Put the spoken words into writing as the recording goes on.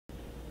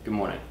Good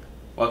morning.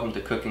 Welcome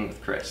to Cooking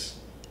with Kris.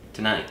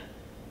 Tonight,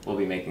 we'll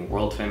be making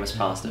world-famous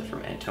pasta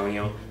from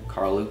Antonio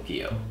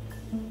Carluccio.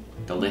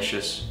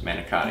 Delicious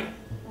manicotti.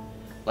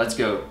 Let's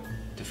go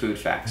to Food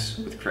Facts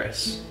with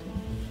Kris.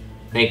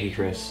 Thank you,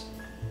 Kris.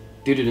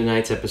 Due to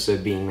tonight's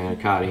episode being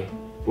manicotti,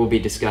 we'll be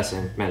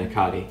discussing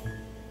manicotti.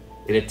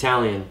 In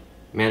Italian,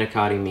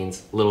 manicotti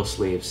means little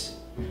sleeves.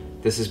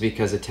 This is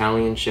because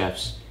Italian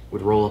chefs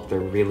would roll up their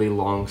really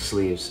long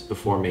sleeves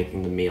before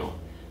making the meal,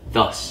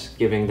 thus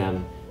giving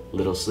them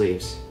little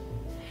sleeves.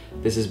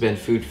 This has been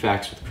Food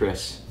Facts with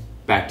Kris.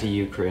 Back to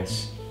you,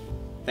 Kris.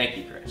 Thank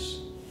you, Kris.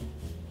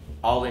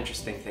 All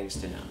interesting things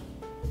to know.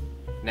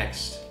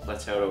 Next,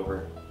 let's head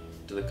over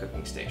to the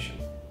cooking station.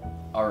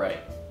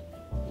 Alright,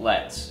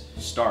 let's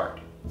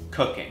start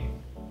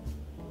cooking.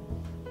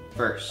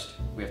 First,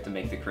 we have to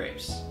make the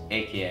crepes,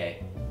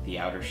 aka the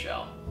outer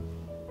shell.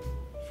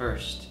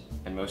 First,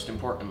 and most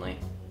importantly,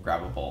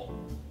 grab a bowl.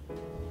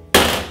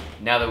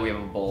 Now that we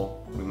have a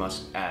bowl, we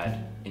must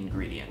add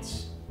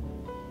ingredients.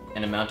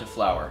 An amount of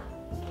flour,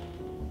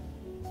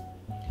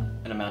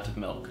 an amount of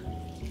milk,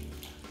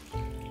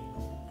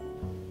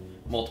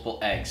 multiple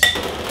eggs,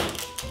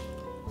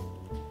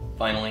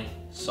 finally,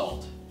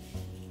 salt.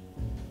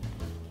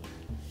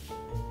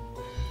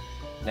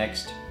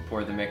 Next,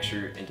 pour the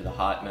mixture into the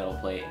hot metal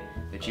plate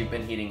that you've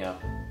been heating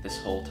up this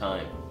whole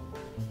time.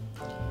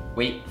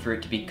 Wait for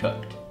it to be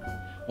cooked.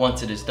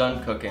 Once it is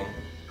done cooking,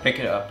 pick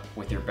it up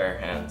with your bare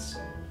hands.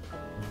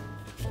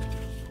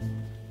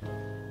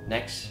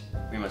 Next,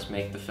 we must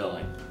make the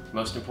filling.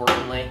 Most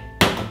importantly,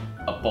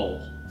 a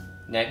bowl.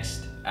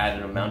 Next, add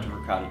an amount of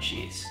ricotta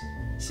cheese.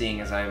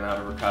 Seeing as I am out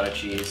of ricotta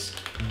cheese,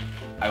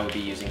 I will be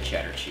using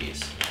cheddar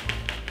cheese.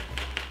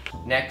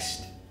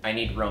 Next, I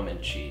need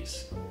Roman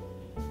cheese.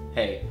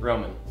 Hey,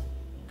 Roman,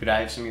 could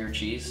I have some of your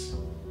cheese?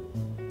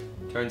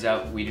 Turns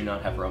out we do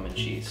not have Roman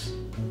cheese,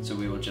 so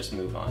we will just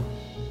move on.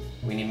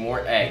 We need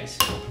more eggs,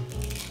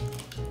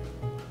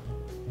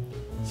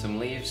 some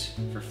leaves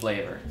for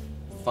flavor.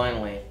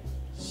 Finally,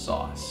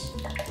 sauce.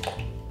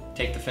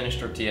 Take the finished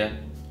tortilla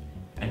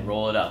and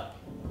roll it up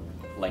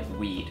like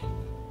weed.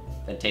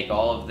 Then take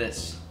all of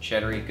this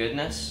cheddary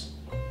goodness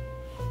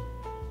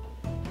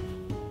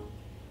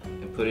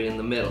and put it in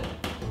the middle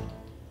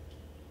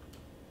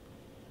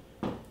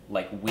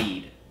like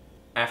weed.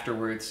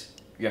 Afterwards,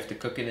 you have to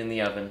cook it in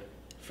the oven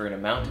for an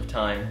amount of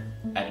time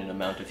at an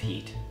amount of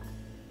heat.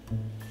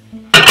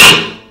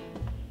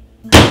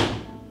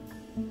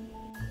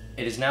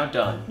 It is now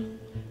done,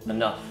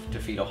 enough to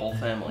feed a whole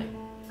family.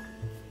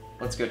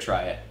 Let's go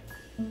try it.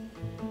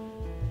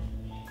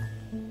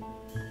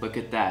 Look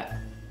at that.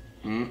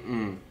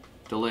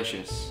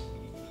 Delicious.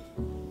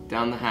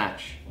 Down the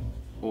hatch,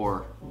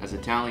 or as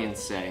Italians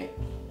say,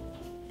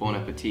 bon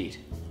appetit.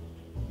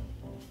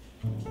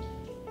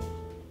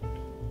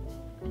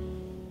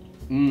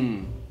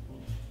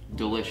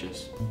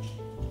 Delicious.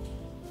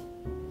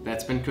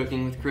 That's been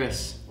Cooking with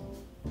Kris.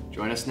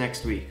 Join us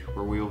next week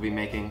where we will be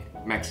making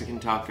Mexican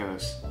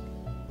tacos.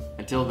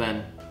 Until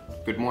then,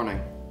 good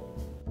morning.